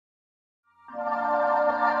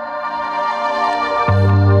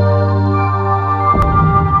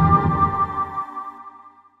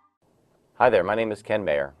Hi there, my name is Ken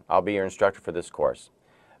Mayer. I'll be your instructor for this course.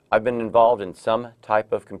 I've been involved in some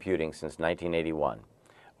type of computing since 1981.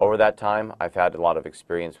 Over that time, I've had a lot of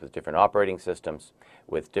experience with different operating systems,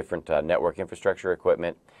 with different network infrastructure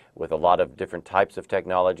equipment, with a lot of different types of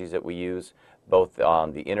technologies that we use, both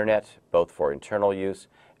on the internet, both for internal use,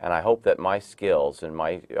 and I hope that my skills and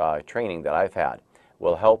my training that I've had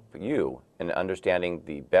will help you in understanding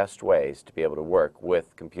the best ways to be able to work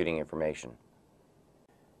with computing information.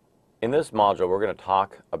 In this module, we're going to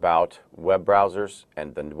talk about web browsers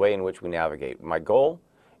and the way in which we navigate. My goal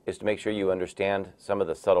is to make sure you understand some of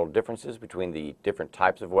the subtle differences between the different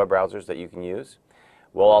types of web browsers that you can use.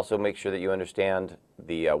 We'll also make sure that you understand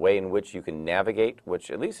the way in which you can navigate, which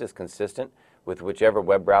at least is consistent with whichever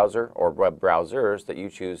web browser or web browsers that you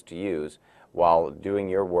choose to use while doing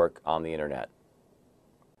your work on the internet.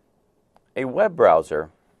 A web browser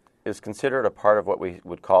is considered a part of what we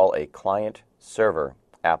would call a client-server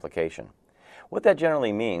application. What that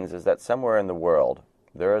generally means is that somewhere in the world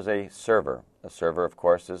there is a server. A server, of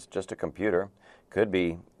course, is just a computer. Could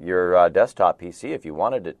be your desktop PC if you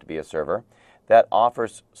wanted it to be a server that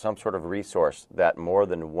offers some sort of resource that more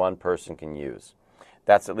than one person can use.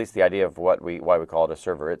 That's at least the idea of why we call it a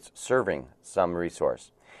server. It's serving some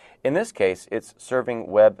resource. In this case, it's serving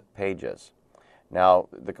web pages. Now,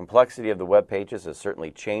 the complexity of the web pages has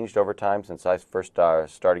certainly changed over time since I first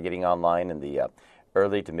started getting online in the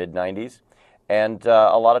early to mid-90s. And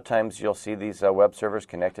a lot of times you'll see these web servers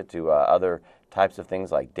connected to other types of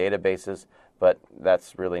things like databases, but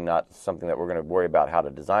that's really not something that we're going to worry about how to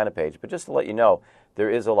design a page. But just to let you know, there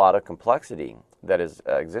is a lot of complexity that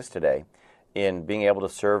exists today in being able to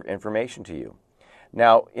serve information to you.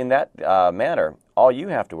 Now, in that manner, all you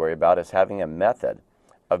have to worry about is having a method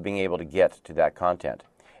of being able to get to that content.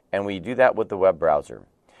 And we do that with the web browser.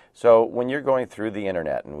 So when you're going through the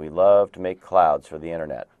internet, and we love to make clouds for the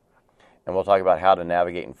internet, and we'll talk about how to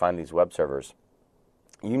navigate and find these web servers,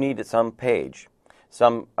 you need some page,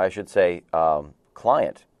 I should say,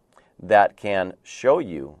 client that can show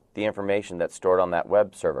you the information that's stored on that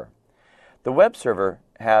web server. The web server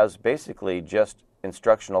has basically just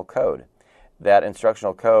instructional code. That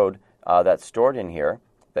instructional code that's stored in here,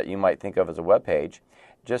 that you might think of as a web page,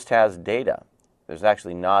 just has data. There's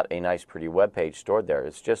actually not a nice pretty web page stored there.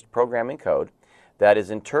 It's just programming code that is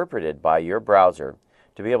interpreted by your browser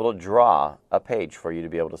to be able to draw a page for you to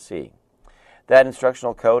be able to see. That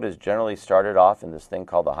instructional code is generally started off in this thing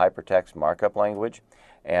called the hypertext markup language,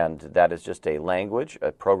 and that is just a language,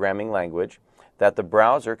 a programming language, that the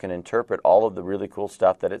browser can interpret all of the really cool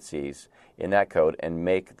stuff that it sees in that code and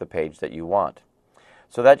make the page that you want.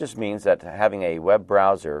 So that just means that having a web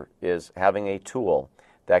browser is having a tool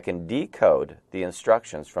that can decode the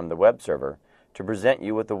instructions from the web server to present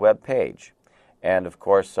you with the web page. And of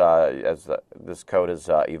course, as this code has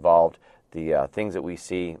evolved, the things that we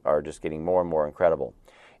see are just getting more and more incredible.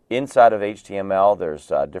 Inside of HTML,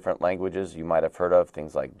 there's different languages you might have heard of,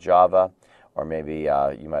 things like Java, or maybe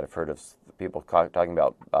you might have heard of people talking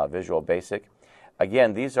about Visual Basic.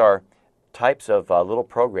 Again, these are types of little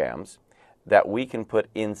programs that we can put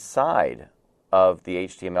inside of the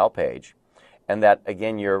HTML page, and that,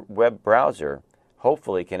 again, your web browser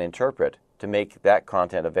hopefully can interpret to make that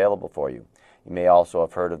content available for you. You may also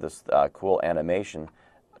have heard of this cool animation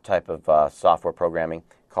type of software programming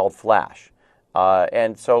called Flash.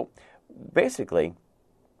 And so basically,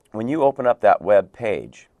 when you open up that web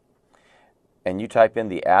page and you type in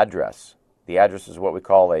the address is what we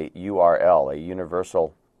call a URL, a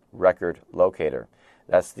Universal Record Locator.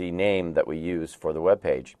 That's the name that we use for the web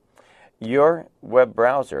page. Your web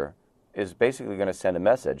browser is basically going to send a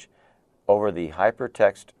message over the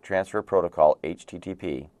Hypertext Transfer Protocol,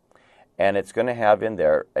 HTTP, and it's going to have in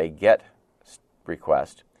there a GET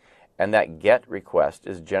request, and that GET request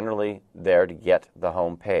is generally there to get the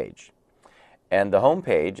home page. And the home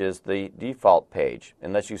page is the default page.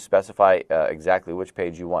 Unless you specify exactly which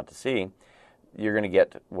page you want to see, you're going to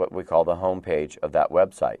get what we call the home page of that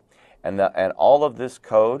website. And all of this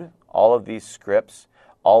code, all of these scripts,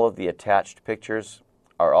 all of the attached pictures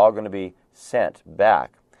are all going to be sent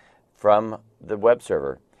back from the web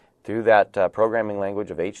server through that programming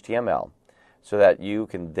language of HTML so that you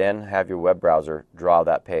can then have your web browser draw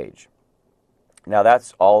that page. Now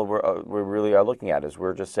that's all we really are looking at, is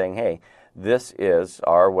we're just saying, hey, this is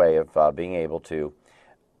our way of being able to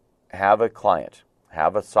have a client,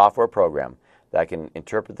 have a software program that can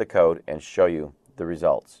interpret the code and show you the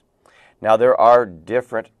results. Now there are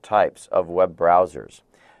different types of web browsers.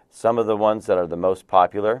 Some of the ones that are the most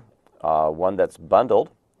popular, one that's bundled,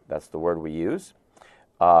 that's the word we use,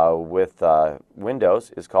 with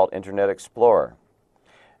Windows is called Internet Explorer.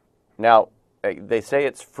 Now, they say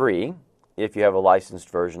it's free, if you have a licensed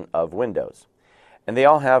version of Windows. And they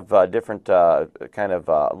all have different kind of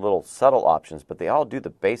little subtle options, but they all do the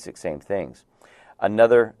basic same things.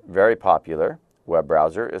 Another very popular web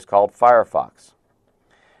browser is called Firefox.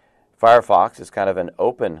 Firefox is kind of an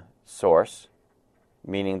open source,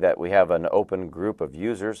 meaning that we have an open group of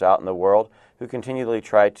users out in the world who continually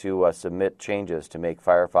try to submit changes to make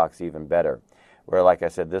Firefox even better. Where, like I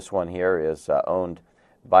said, this one here is owned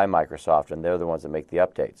by Microsoft, and they're the ones that make the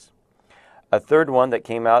updates. A third one that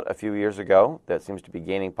came out a few years ago that seems to be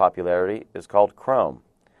gaining popularity is called Chrome.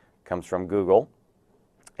 Comes from Google,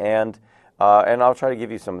 and I'll try to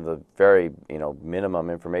give you some of the very minimum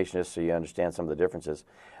information just so you understand some of the differences.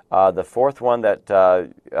 The fourth one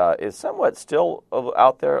that is somewhat still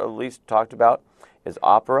out there, at least talked about, is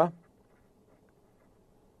Opera.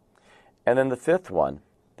 And then the fifth one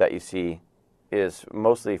that you see is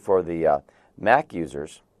mostly for the Mac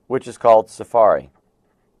users, which is called Safari.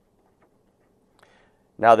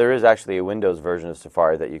 Now, there is actually a Windows version of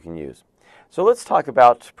Safari that you can use. So let's talk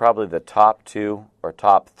about probably the top two or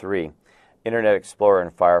top three, Internet Explorer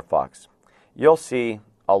and Firefox. You'll see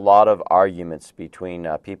a lot of arguments between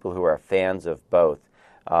people who are fans of both,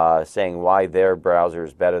 saying why their browser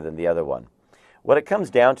is better than the other one. What it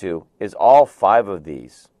comes down to is all five of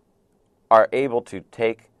these are able to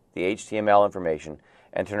take the HTML information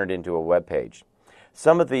and turn it into a web page.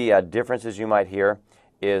 Some of the differences you might hear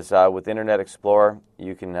is with Internet Explorer,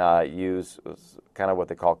 you can use kind of what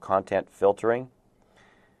they call content filtering.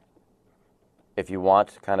 If you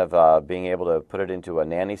want, kind of being able to put it into a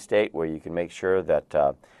nanny state where you can make sure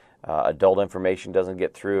that adult information doesn't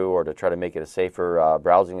get through, or to try to make it a safer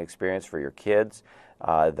browsing experience for your kids,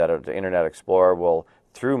 that Internet Explorer will,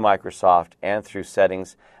 through Microsoft and through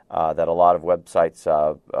settings that a lot of websites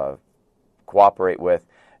cooperate with,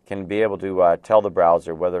 can be able to tell the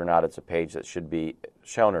browser whether or not it's a page that should be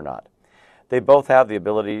shown or not. They both have the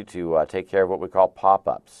ability to take care of what we call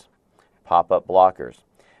pop-ups, pop-up blockers.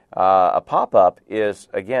 A pop-up is,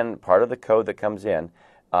 again, part of the code that comes in,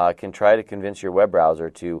 can try to convince your web browser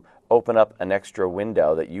to open up an extra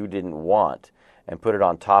window that you didn't want and put it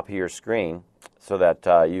on top of your screen so that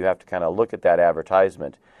you have to kind of look at that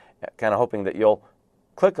advertisement, kind of hoping that you'll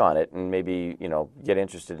click on it and maybe get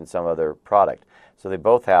interested in some other product. So they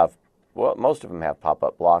both have, well, most of them have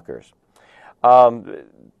pop-up blockers.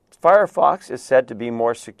 Firefox is said to be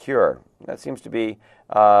more secure. That seems to be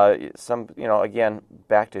again,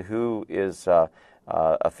 back to who is a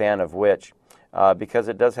fan of which, because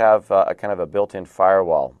it does have a kind of a built-in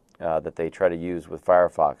firewall that they try to use with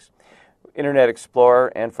Firefox. Internet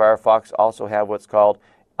Explorer and Firefox also have what's called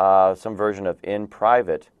some version of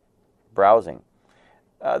in-private browsing.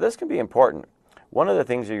 This can be important. One of the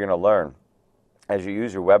things you're going to learn as you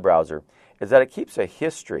use your web browser is that it keeps a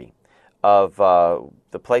history of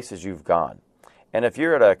the places you've gone. And if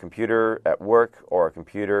you're at a computer at work or a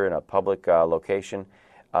computer in a public location,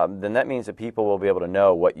 then that means that people will be able to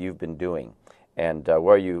know what you've been doing and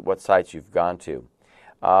what sites you've gone to.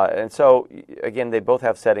 And so, again, they both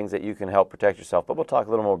have settings that you can help protect yourself, but we'll talk a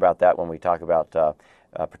little more about that when we talk about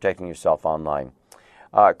protecting yourself online.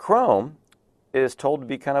 Chrome is told to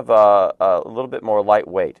be kind of a little bit more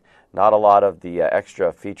lightweight. Not a lot of the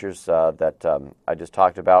extra features that I just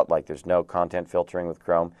talked about, like there's no content filtering with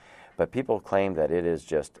Chrome, but people claim that it is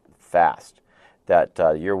just fast, that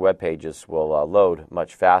your web pages will load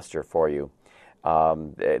much faster for you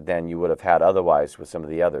than you would have had otherwise with some of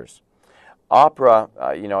the others. Opera,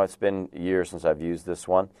 it's been years since I've used this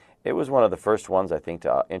one. It was one of the first ones, I think,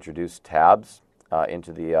 to introduce tabs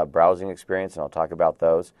into the browsing experience, and I'll talk about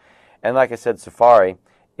those. And like I said, Safari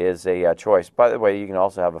is a choice. By the way, you can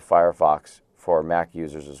also have a Firefox for Mac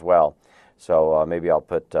users as well. So maybe I'll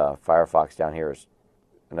put Firefox down here as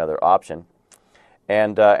another option.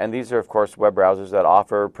 And these are, of course, web browsers that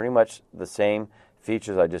offer pretty much the same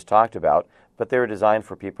features I just talked about, but they were designed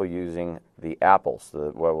for people using the Apples,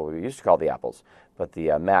 what we used to call the Apples, but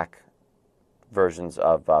the Mac versions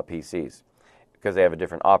of PCs, because they have a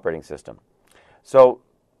different operating system. So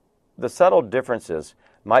the subtle differences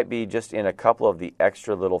might be just in a couple of the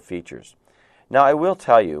extra little features. Now, I will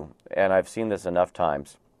tell you, and I've seen this enough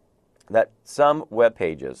times, that some web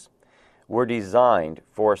pages were designed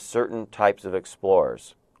for certain types of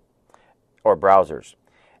explorers or browsers.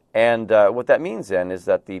 And what that means then is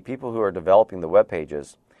that the people who are developing the web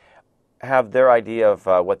pages have their idea of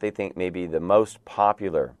what they think may be the most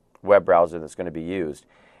popular web browser that's going to be used,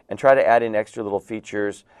 and try to add in extra little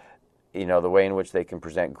features, the way in which they can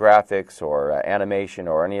present graphics or animation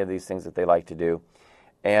or any of these things that they like to do.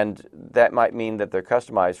 And that might mean that they're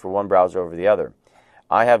customized for one browser over the other.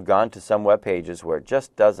 I have gone to some web pages where it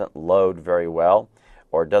just doesn't load very well,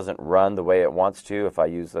 or doesn't run the way it wants to if I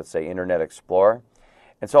use, let's say, Internet Explorer.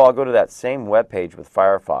 And so I'll go to that same web page with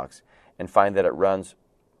Firefox and find that it runs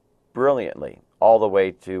brilliantly all the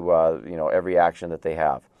way to every action that they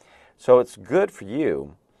have. So it's good for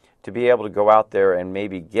you to be able to go out there and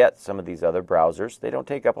maybe get some of these other browsers. They don't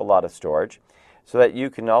take up a lot of storage, so that you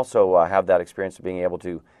can also have that experience of being able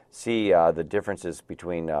to see the differences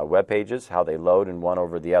between web pages, how they load in one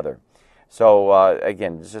over the other. So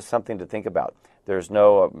again, it's just something to think about. There's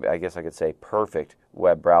no, I guess I could say, perfect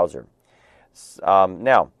web browser.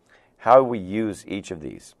 Now, how do we use each of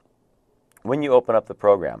these? When you open up the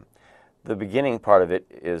program, the beginning part of it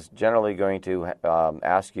is generally going to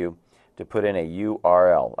ask you to put in a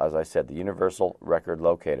URL, as I said, the Universal Record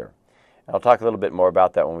Locator. And I'll talk a little bit more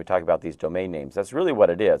about that when we talk about these domain names. That's really what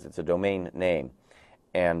it is. It's a domain name.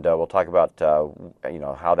 And we'll talk about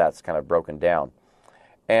how that's kind of broken down.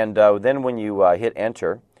 And then when you hit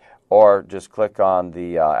enter, or just click on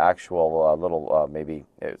the actual little, maybe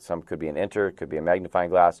some could be an enter, it could be a magnifying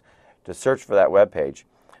glass, to search for that web page,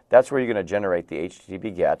 that's where you're going to generate the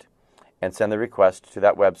HTTP GET and send the request to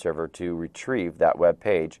that web server to retrieve that web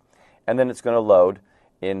page. And then it's going to load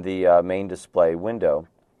in the main display window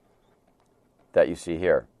that you see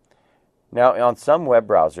here. Now, on some web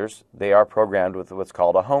browsers, they are programmed with what's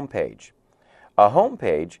called a home page. A home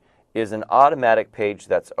page is an automatic page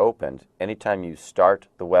that's opened anytime you start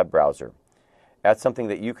the web browser. That's something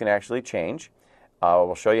that you can actually change.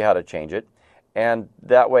 We'll show you how to change it. And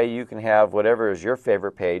that way you can have whatever is your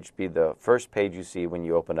favorite page be the first page you see when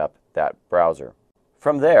you open up that browser.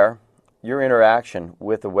 From there, your interaction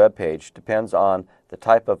with the web page depends on the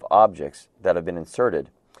type of objects that have been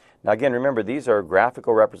inserted. Now again, remember, these are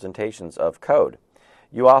graphical representations of code.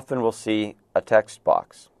 You often will see a text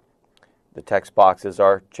box. The text boxes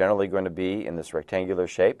are generally going to be in this rectangular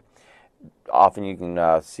shape. Often you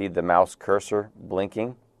can see the mouse cursor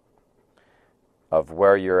blinking of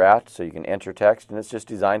where you're at, so you can enter text, and it's just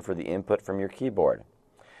designed for the input from your keyboard.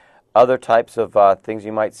 Other types of things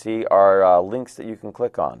you might see are links that you can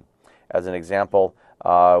click on. As an example,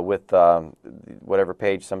 with whatever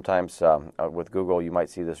page, sometimes with Google, you might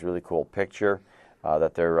see this really cool picture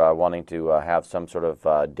that they're wanting to have some sort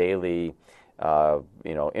of daily,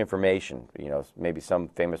 information. Maybe some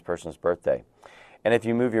famous person's birthday. And if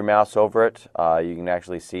you move your mouse over it, you can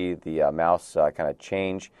actually see the mouse kind of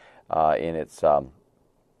change in its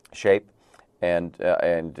shape. And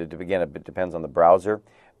again, it depends on the browser,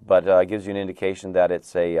 but it gives you an indication that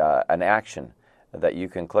it's an action that you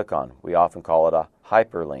can click on. We often call it a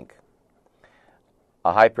hyperlink.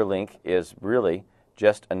 A hyperlink is really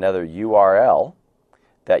just another URL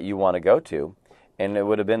that you want to go to, and it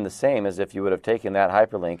would have been the same as if you would have taken that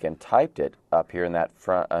hyperlink and typed it up here in that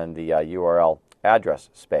front on the URL address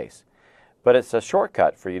space. But it's a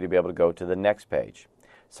shortcut for you to be able to go to the next page.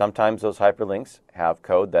 Sometimes those hyperlinks have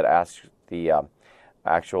code that asks the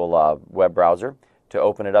actual web browser to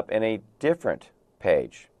open it up in a different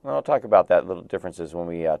page. Well, I'll talk about that little differences when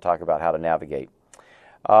we talk about how to navigate.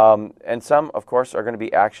 And some, of course, are going to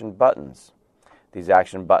be action buttons. These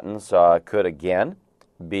action buttons could, again,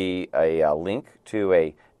 be a link to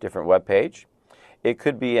a different web page. It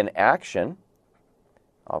could be an action,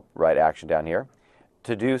 I'll write action down here,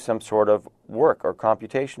 to do some sort of work or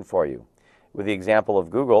computation for you. With the example of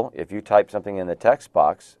Google, if you type something in the text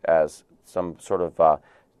box as some sort of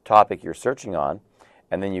topic you're searching on,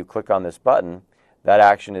 and then you click on this button, that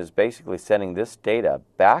action is basically sending this data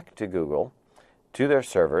back to Google, to their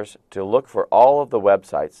servers, to look for all of the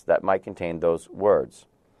websites that might contain those words.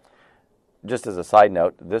 Just as a side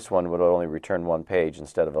note, this one would only return one page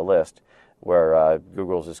instead of a list, where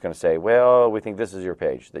Google's just going to say, well, we think this is your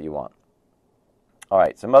page that you want. All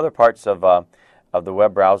right, some other parts of the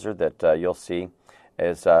web browser that you'll see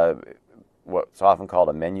is what's often called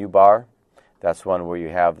a menu bar. That's one where you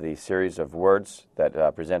have the series of words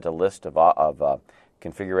that present a list of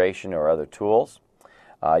configuration or other tools.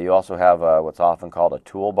 You also have what's often called a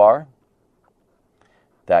toolbar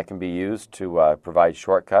that can be used to provide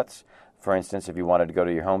shortcuts. For instance, if you wanted to go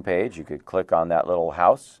to your home page, you could click on that little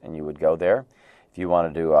house and you would go there. If you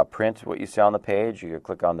wanted to print what you see on the page, you could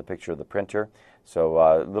click on the picture of the printer.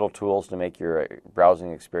 So little tools to make your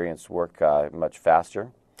browsing experience work much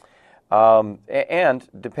faster. And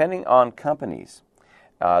depending on companies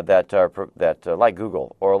that like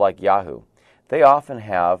Google or like Yahoo, they often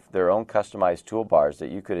have their own customized toolbars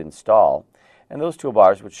that you could install, and those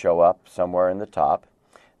toolbars would show up somewhere in the top.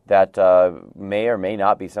 That may or may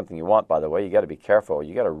not be something you want, by the way. You got to be careful.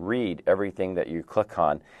 You got to read everything that you click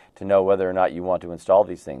on to know whether or not you want to install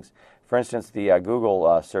these things. For instance, the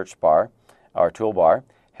Google search bar or toolbar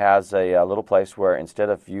has a little place where instead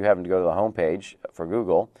of you having to go to the home page for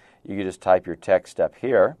Google, you could just type your text up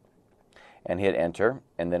here and hit enter,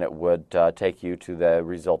 and then it would take you to the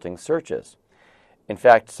resulting searches. In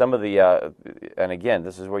fact, some of the, and again,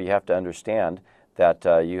 this is where you have to understand that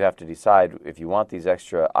you have to decide if you want these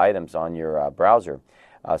extra items on your browser.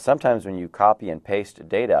 Sometimes when you copy and paste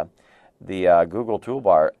data, the Google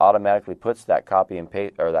toolbar automatically puts that copy and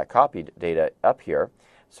paste, or that copied data up here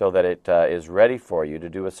so that it is ready for you to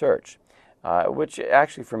do a search, which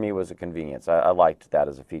actually for me was a convenience. I liked that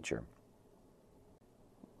as a feature.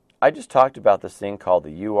 I just talked about this thing called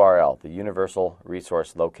the URL, the Universal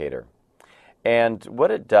Resource Locator. And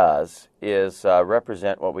what it does is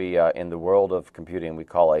represent what we, in the world of computing, we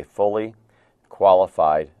call a fully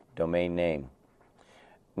qualified domain name.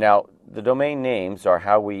 Now, the domain names are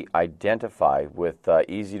how we identify with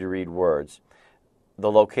easy-to-read words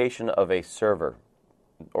the location of a server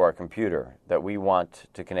or a computer that we want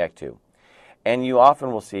to connect to. And you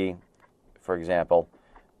often will see, for example,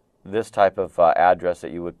 this type of address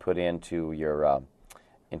that you would put into your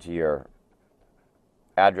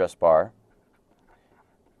address bar,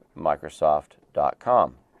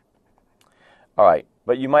 Microsoft.com. All right,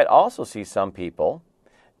 but you might also see some people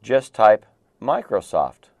just type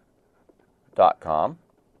Microsoft.com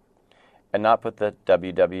and not put the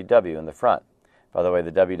www in the front. By the way,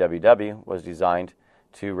 the www was designed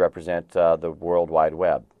to represent the World Wide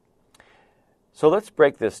Web. So let's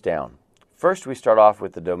break this down. First, we start off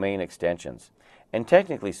with the domain extensions. And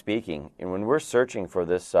technically speaking, when we're searching for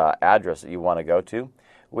this address that you want to go to,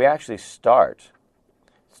 we actually start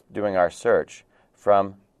doing our search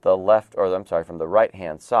from the left, or I'm sorry, from the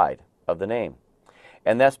right-hand side of the name.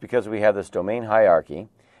 And that's because we have this domain hierarchy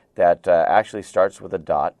that actually starts with a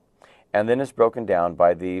dot and then is broken down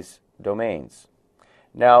by these domains.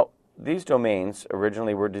 Now, these domains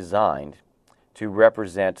originally were designed to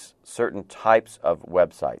represent certain types of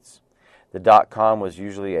websites. The .com was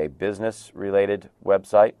usually a business-related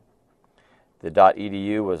website. The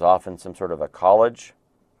 .edu was often some sort of a college.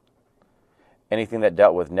 Anything that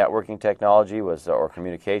dealt with networking technology was, or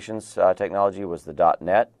communications technology was the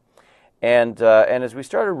 .net. And as we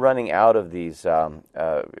started running out of these,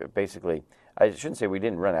 basically, I shouldn't say we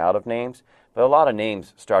didn't run out of names, but a lot of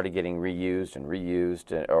names started getting reused and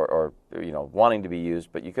reused, or you know, wanting to be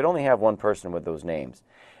used, but you could only have one person with those names.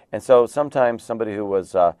 And so sometimes somebody who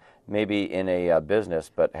was maybe in a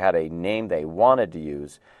business but had a name they wanted to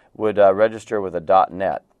use would register with a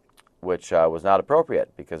 .net, which was not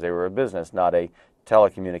appropriate because they were a business, not a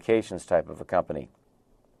telecommunications type of a company.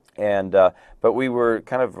 And but we were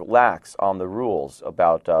kind of lax on the rules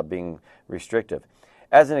about being restrictive.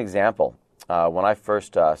 As an example, when I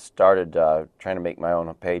first started trying to make my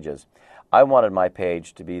own pages, I wanted my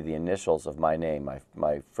page to be the initials of my name,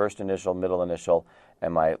 my first initial, middle initial,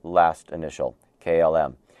 and my last initial,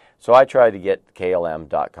 KLM. So I tried to get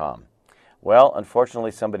KLM.com. Well, unfortunately,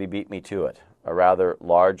 somebody beat me to it. A rather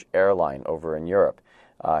large airline over in Europe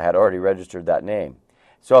had already registered that name.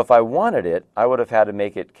 So if I wanted it, I would have had to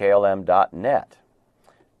make it KLM.net.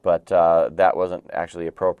 But that wasn't actually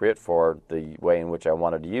appropriate for the way in which I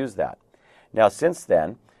wanted to use that. Now, since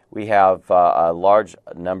then, we have a large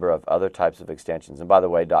number of other types of extensions. And by the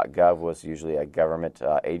way, .gov was usually a government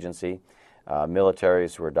agency.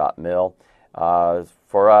 Militaries were .mil.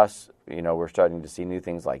 For us, you know, we're starting to see new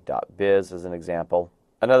things like .biz as an example.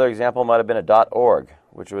 Another example might have been a .org,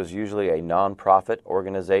 which was usually a non-profit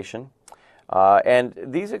organization. And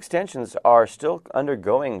these extensions are still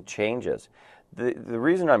undergoing changes. The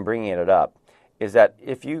reason I'm bringing it up is that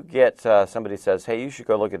if you get somebody says, hey, you should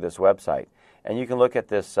go look at this website, and you can look at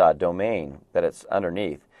this domain that it's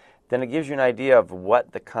underneath, then it gives you an idea of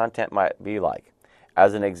what the content might be like.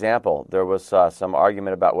 As an example, there was some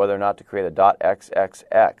argument about whether or not to create a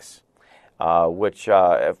 .xxx, which,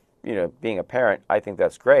 if, you know, being a parent, I think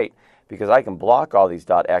that's great because I can block all these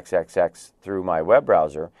 .xxx through my web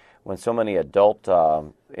browser when so many adult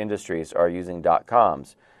industries are using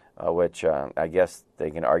 .coms, which I guess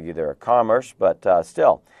they can argue they're a commerce, but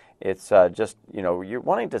still, it's just, you know, you're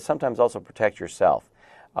wanting to sometimes also protect yourself.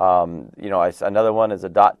 You know, another one is a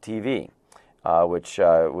 .tv, which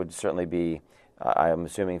would certainly be, I'm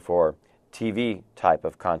assuming, for TV type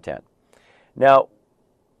of content. Now,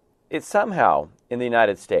 it's somehow, in the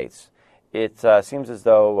United States, it seems as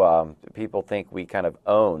though people think we kind of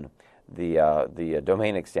own the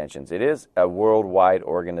domain extensions. It is a worldwide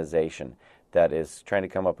organization that is trying to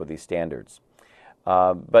come up with these standards.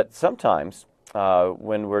 But sometimes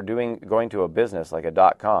when we're going to a business like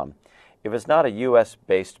a .com, if it's not a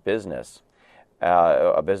U.S.-based business,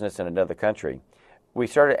 a business in another country, we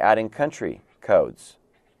started adding country codes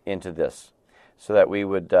into this. so that we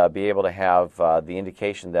would be able to have the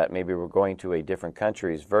indication that maybe we're going to a different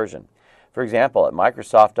country's version. For example, at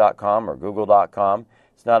Microsoft.com or Google.com,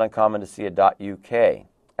 it's not uncommon to see a .uk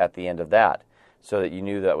at the end of that, so that you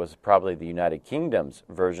knew that was probably the United Kingdom's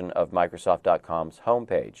version of Microsoft.com's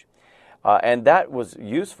homepage. And that was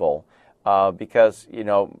useful because, you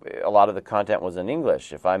know, a lot of the content was in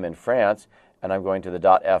English. If I'm in France and I'm going to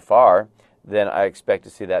the .fr, then I expect to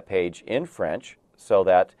see that page in French so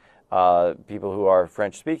that people who are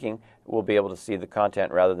French speaking will be able to see the content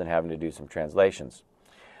rather than having to do some translations.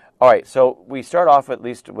 All right, so we start off at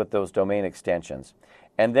least with those domain extensions,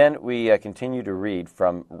 and then we continue to read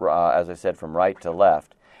from, as I said, from right to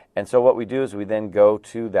left. And so what we do is we then go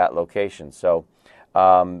to that location. So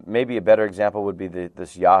maybe a better example would be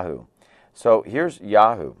this Yahoo. So here's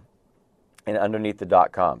Yahoo, and underneath the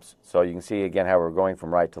 .coms. So you can see again how we're going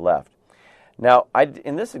from right to left. Now,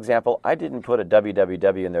 in this example, I didn't put a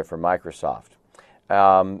www in there for Microsoft.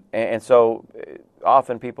 And so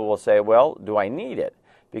often people will say, well, do I need it?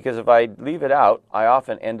 Because if I leave it out, I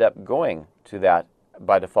often end up going to that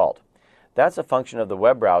by default. That's a function of the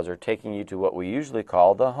web browser taking you to what we usually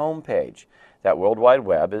call the home page. That World Wide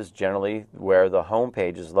Web is generally where the home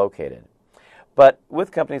page is located. But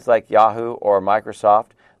with companies like Yahoo or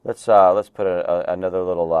Microsoft, let's put another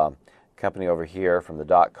little company over here from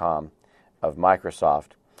the .com of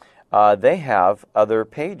Microsoft. They have other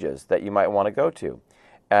pages that you might want to go to.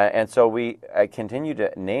 And so we continue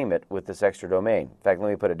to name it with this extra domain. In fact, let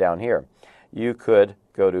me put it down here. You could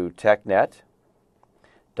go to technet.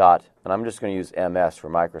 And I'm just going to use MS for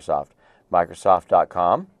Microsoft.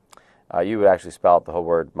 Microsoft.com. You would actually spell out the whole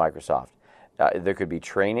word Microsoft. There could be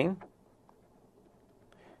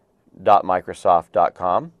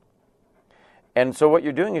training.microsoft.com. And so what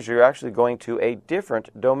you're doing is you're actually going to a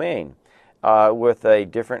different domain with a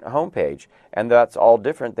different home page. And that's all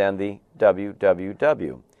different than the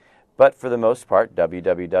www. But for the most part,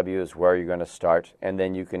 www is where you're going to start, and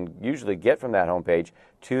then you can usually get from that home page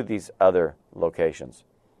to these other locations.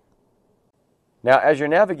 Now, as you're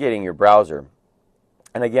navigating your browser,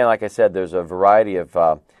 and again, like I said, there's a variety of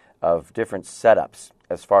different setups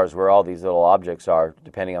as far as where all these little objects are,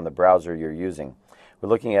 depending on the browser you're using. We're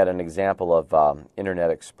looking at an example of Internet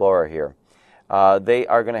Explorer here. They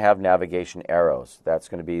are going to have navigation arrows. That's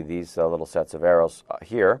going to be these little sets of arrows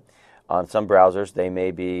here. On some browsers, they may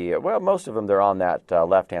be, well, most of them, they're on that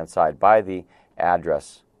left-hand side by the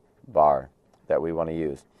address bar that we want to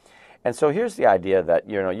use. And so here's the idea that,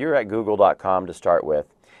 you know, you're at google.com to start with,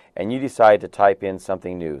 and you decide to type in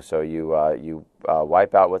something new. So you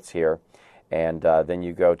wipe out what's here, and then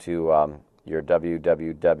you go to your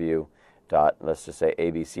www. Let's just say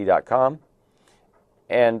abc.com,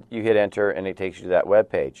 and you hit enter, and it takes you to that web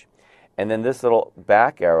page. And then this little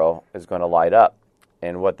back arrow is going to light up.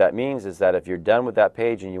 And what that means is that if you're done with that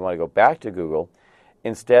page and you want to go back to Google,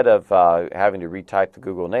 instead of having to retype the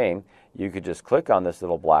Google name, you could just click on this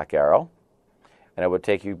little black arrow, and it would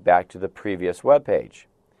take you back to the previous web page.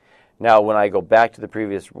 Now, when I go back to the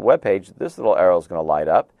previous web page, this little arrow is going to light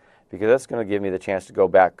up, because that's going to give me the chance to go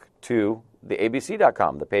back to the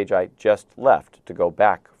abc.com, the page I just left, to go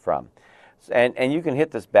back from. And you can hit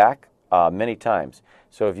this back many times.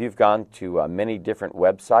 So if you've gone to many different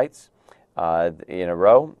websites in a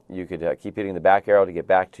row, you could keep hitting the back arrow to get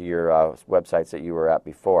back to your websites that you were at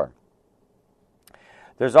before.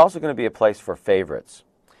 There's also going to be a place for favorites.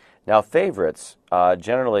 Now, favorites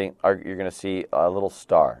generally you're going to see a little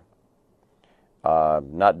star.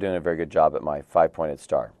 Not doing a very good job at my 5-pointed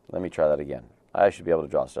star. Let me try that again. I should be able to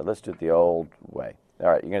draw a star. Let's do it the old way. All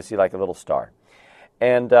right, you're going to see like a little star.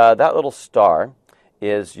 And that little star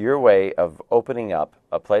is your way of opening up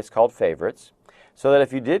a place called favorites, so that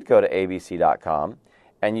if you did go to abc.com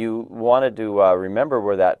and you wanted to remember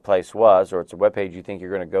where that place was, or it's a web page you think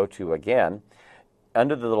you're going to go to again,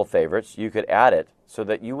 under the little favorites, you could add it so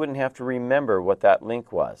that you wouldn't have to remember what that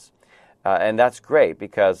link was. And that's great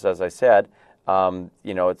because, as I said,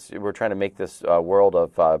 you know, we're trying to make this world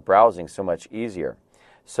of browsing so much easier.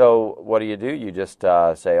 So what do? You just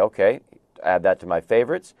say, okay, add that to my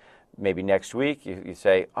favorites. Maybe next week you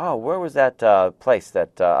say, oh, where was that place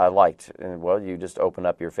that I liked? And well, you just open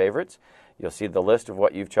up your favorites. You'll see the list of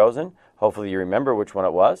what you've chosen. Hopefully you remember which one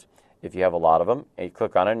it was, if you have a lot of them, and you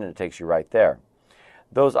click on it and it takes you right there.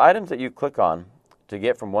 Those items that you click on to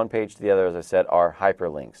get from one page to the other, as I said, are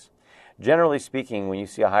hyperlinks. Generally speaking, when you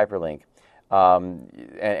see a hyperlink,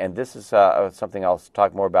 and this is something I'll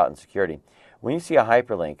talk more about in security. When you see a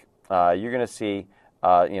hyperlink, you're going to see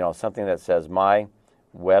you know, something that says my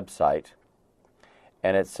website,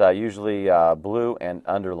 and it's usually blue and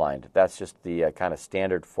underlined. That's just the kind of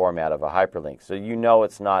standard format of a hyperlink. So you know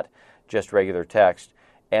it's not just regular text,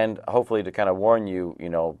 and hopefully to kind of warn you,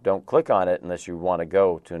 don't click on it unless you want to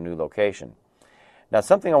go to a new location. Now,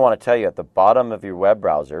 something I want to tell you at the bottom of your web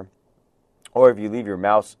browser, or if you leave your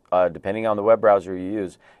mouse, depending on the web browser you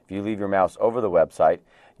use, if you leave your mouse over the website,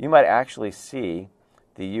 you might actually see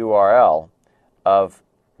the URL of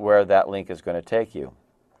where that link is going to take you.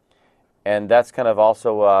 And that's kind of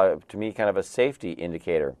also, to me, kind of a safety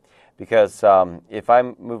indicator, because if I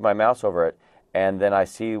move my mouse over it and then I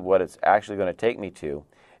see what it's actually going to take me to,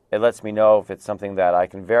 it lets me know if it's something that I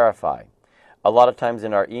can verify. A lot of times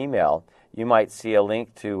in our email, you might see a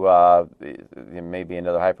link to maybe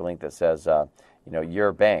another hyperlink that says,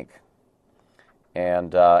 your bank.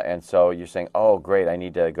 And so you're saying, oh, great, I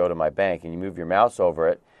need to go to my bank. And you move your mouse over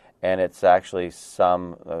it, and it's actually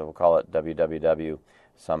some, we'll call it www,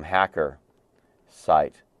 some hacker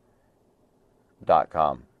site.com,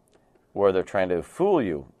 where they're trying to fool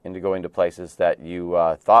you into going to places that you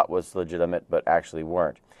thought was legitimate but actually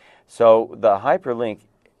weren't. So the hyperlink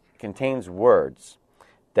contains words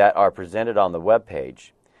that are presented on the web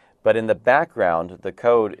page, but in the background, the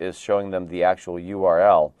code is showing them the actual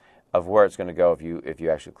URL of where it's going to go if you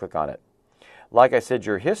actually click on it. Like I said,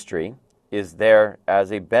 your history is there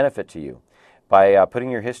as a benefit to you. By putting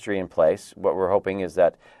your history in place, what we're hoping is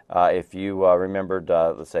that if you remembered,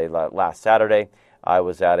 let's say last Saturday, I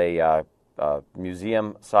was at a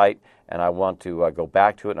museum site and I want to go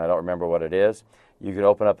back to it and I don't remember what it is, you can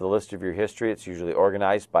open up the list of your history. It's usually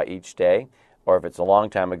organized by each day, or if it's a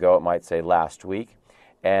long time ago, it might say last week.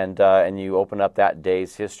 And you open up that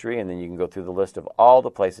day's history, and then you can go through the list of all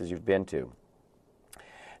the places you've been to.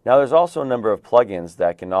 Now, there's also a number of plugins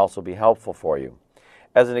that can also be helpful for you.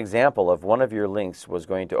 As an example, if one of your links was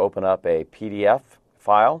going to open up a PDF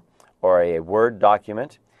file or a Word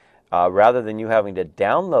document, rather than you having to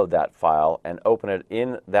download that file and open it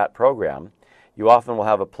in that program, you often will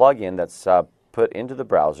have a plugin that's put into the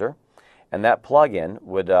browser, and that plugin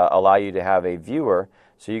would allow you to have a viewer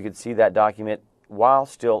so you could see that document while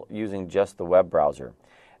still using just the web browser.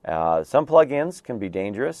 Some plugins can be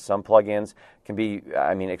dangerous. Some plugins can be,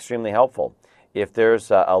 extremely helpful. If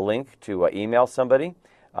there's a link to email somebody,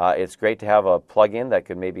 it's great to have a plugin that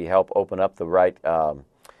could maybe help open up the right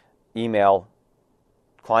email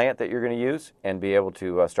client that you're going to use and be able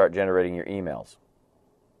to start generating your emails.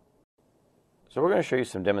 So we're going to show you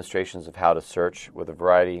some demonstrations of how to search with a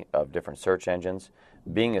variety of different search engines.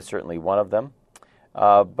 Bing is certainly one of them.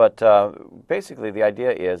 But basically the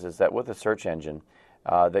idea is that with a search engine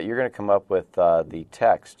that you're going to come up with the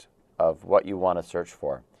text of what you want to search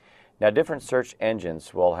for. Now, different search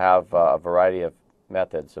engines will have a variety of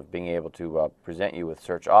methods of being able to present you with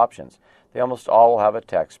search options. They almost all will have a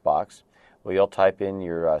text box where you'll type in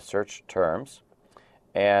your search terms,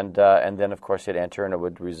 and then of course hit enter, and it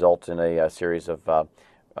would result in a series of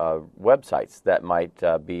websites that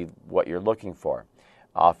might be what you're looking for.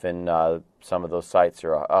 Often some of those sites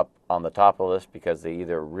are up on the top of the list because they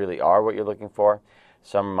either really are what you're looking for.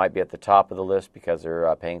 Some might be at the top of the list because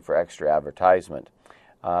they're paying for extra advertisement.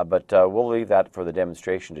 But we'll leave that for the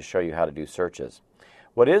demonstration to show you how to do searches.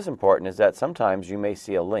 What is important is that sometimes you may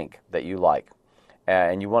see a link that you like,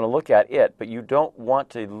 and you want to look at it, but you don't want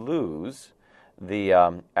to lose the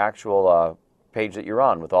actual page that you're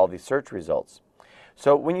on with all these search results.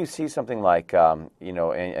 So when you see something like, and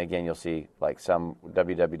again, you'll see like some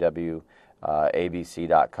www.abc.com,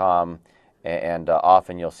 and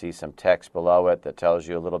often you'll see some text below it that tells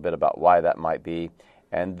you a little bit about why that might be.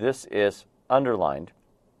 And this is underlined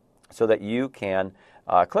so that you can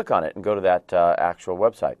click on it and go to that actual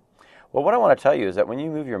website. Well, what I want to tell you is that when you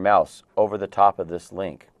move your mouse over the top of this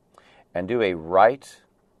link and do a right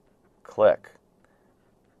click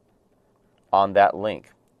on that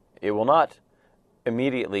link, it will not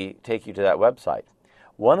immediately take you to that website.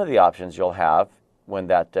 One of the options you'll have when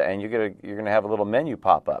that, and you're going to have a little menu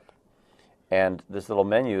pop up. And this little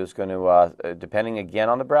menu is going to, depending again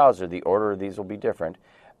on the browser, the order of these will be different.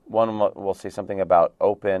 One will say something about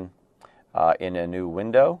open in a new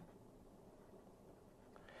window.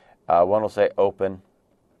 One will say open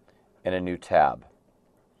in a new tab.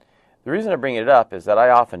 The reason I bring it up is that I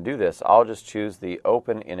often do this. I'll just choose the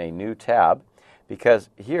open in a new tab because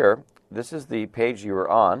here, this is the page you were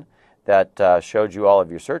on that showed you all of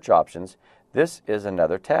your search options. This is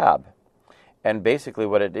another tab. And basically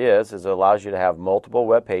what it is it allows you to have multiple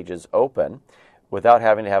web pages open without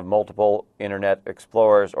having to have multiple Internet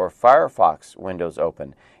Explorers or Firefox windows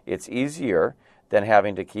open. It's easier than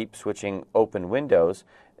having to keep switching open windows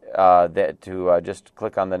to just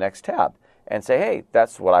click on the next tab and say, hey,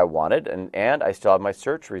 that's what I wanted, and I still have my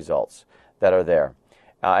search results that are there.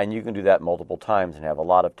 And you can do that multiple times and have a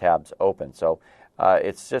lot of tabs open. So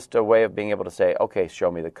It's just a way of being able to say, okay,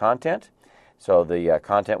 show me the content. So the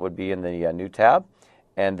content would be in the new tab,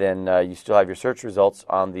 and then you still have your search results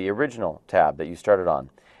on the original tab that you started on.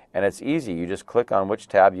 And it's easy. You just click on which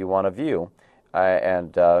tab you want to view,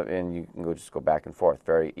 and you can just go back and forth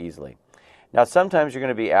very easily. Now, sometimes you're going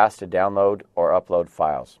to be asked to download or upload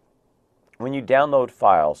files. When you download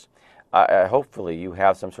files, hopefully you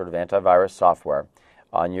have some sort of antivirus software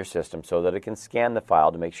on your system so that it can scan the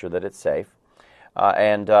file to make sure that it's safe.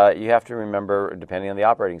 And you have to remember, depending on the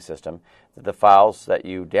operating system, that the files that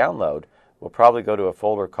you download will probably go to a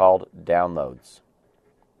folder called Downloads.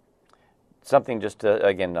 Something just to,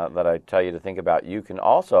 again, that I tell you to think about. You can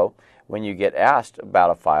also, when you get asked about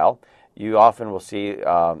a file, you often will see,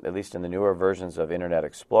 at least in the newer versions of Internet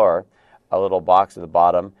Explorer, a little box at the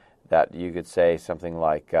bottom that you could say something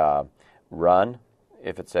like run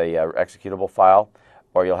if it's a executable file,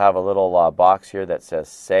 or you'll have a little box here that says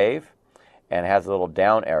save and has a little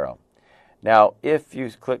down arrow. Now, if you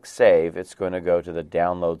click save, it's going to go to the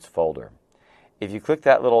downloads folder. If you click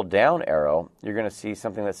that little down arrow, you're going to see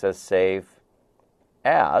something that says save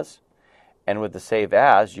as, and with the save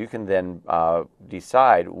as, you can then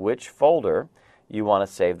decide which folder you want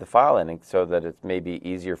to save the file in, so that it may be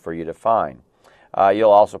easier for you to find. You'll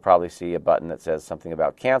also probably see a button that says something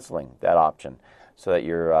about canceling that option, so that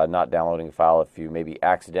you're not downloading a file if you maybe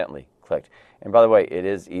accidentally clicked. And by the way, it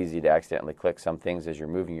is easy to accidentally click some things as you're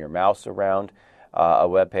moving your mouse around a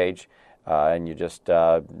web page, and you just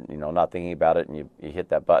not thinking about it, and you hit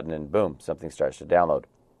that button, and boom, something starts to download.